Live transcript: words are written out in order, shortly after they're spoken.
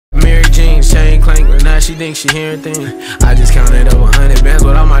she thinks she hearing things. I just counted up 100 bands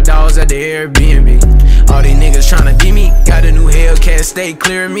with all my dogs at the Airbnb. All these niggas tryna beat me. Got a new Hellcat, stay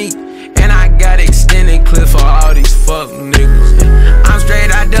clear of me. And I got extended clip for all these fuck niggas. I'm straight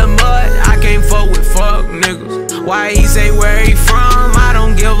out the mud, I can't fuck with fuck niggas. Why he say where he from, I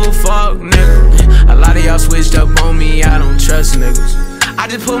don't give a fuck, nigga. A lot of y'all switched up on me, I don't trust niggas. I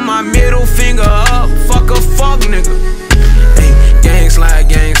just put my middle finger up, fuck a fuck nigga. Hey, gang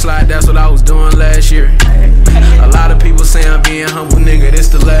slide, that's what I was doing last year. A lot of people say I'm being humble, nigga, this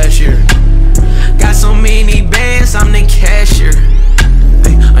the last year. Got so many bands, I'm the cashier.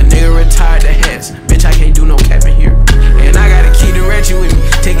 A nigga retired the hats, bitch, I can't do no capping here. And I gotta keep the ratchet with me.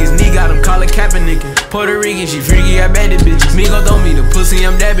 Take his knee, got him, call it capping nigga. Puerto Rican, she freaky, I bad it bitches. Me gon' throw me the pussy,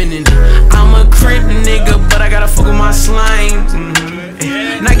 I'm dabbing in it. I'm a crip nigga, but I gotta fuck with my slime.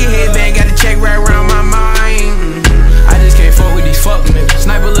 Nike headband, got a check right around my mind. I just can't fuck with these fuck niggas.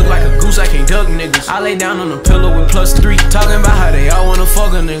 Sniper look like a goose, I can't duck niggas. I lay down on the pillow with +3, talking about how they all wanna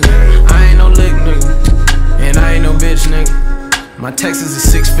fuck a nigga. I ain't no lick nigga, and I ain't no bitch nigga. My Texas is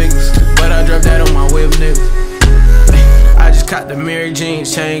 6 figures, but I dropped that on my whip, nigga. I just caught the Mary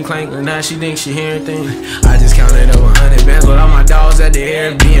jeans, chain clank, and now she thinks she hearing things. I just counted up 100 bands with all my dogs at the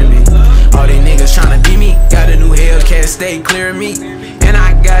Airbnb. All these niggas tryna beat me, got a new Hellcat, stay clear of me. And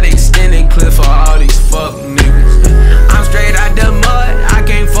I got extended clip for all these fuck niggas. I'm straight out the mud, I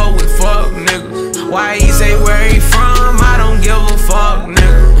can't fuck with fuck niggas. Why he say where he from, I don't give a fuck,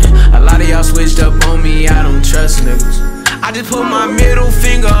 nigga. A lot of y'all switched up on me, I don't trust niggas. I just put my middle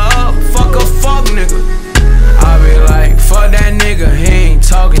finger up, fuck a fuck nigga. I be like, fuck that nigga, he ain't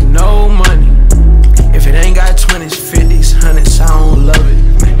talking no money. If it ain't got 20s, 50s, 100s, I don't love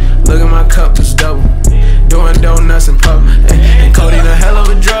it. Look at my cup, it's double. Doing donuts and pub, and codeine a hell of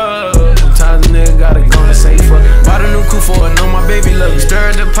a drug. Sometimes a nigga gotta go and say fuck. Bought a new coupe for her, know my baby love it.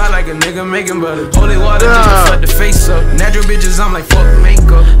 Stir the pot like a nigga making butter. Holy water just to fuck the face up. Natural bitches, I'm like fuck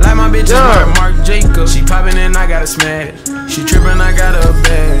makeup. Like my bitches, Mark Jacob. She poppin' and I gotta smash. She trippin', I got her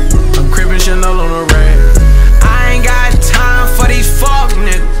bag. I'm crippin' Chanel on a rag. I ain't got time for these fuck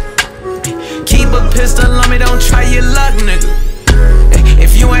niggas. Keep a pistol on me, don't try your luck, nigga.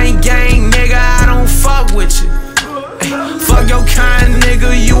 If you ain't gang, nigga, I don't fuck with you. Fuck your kind,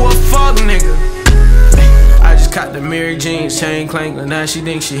 nigga, you a fuck nigga. I just caught the Mary jeans, chain clank, and now she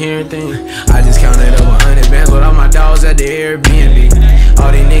thinks she hearing things. I just counted up 100 bands with all my dogs at the Airbnb.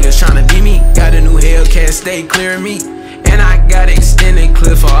 All these niggas tryna beat me, got a new Hellcat, stay clear of me. And I got extended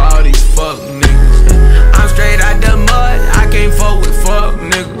clip for all these fuck niggas. I'm straight out the mud, I can't fuck with fuck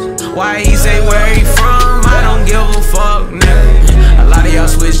niggas. Why he say where he from, I don't give a fuck nigga. A lot of y'all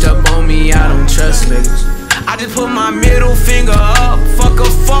switched up on me, I don't trust niggas. I just put my middle finger up, fuck a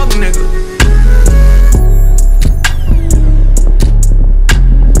fuck nigga.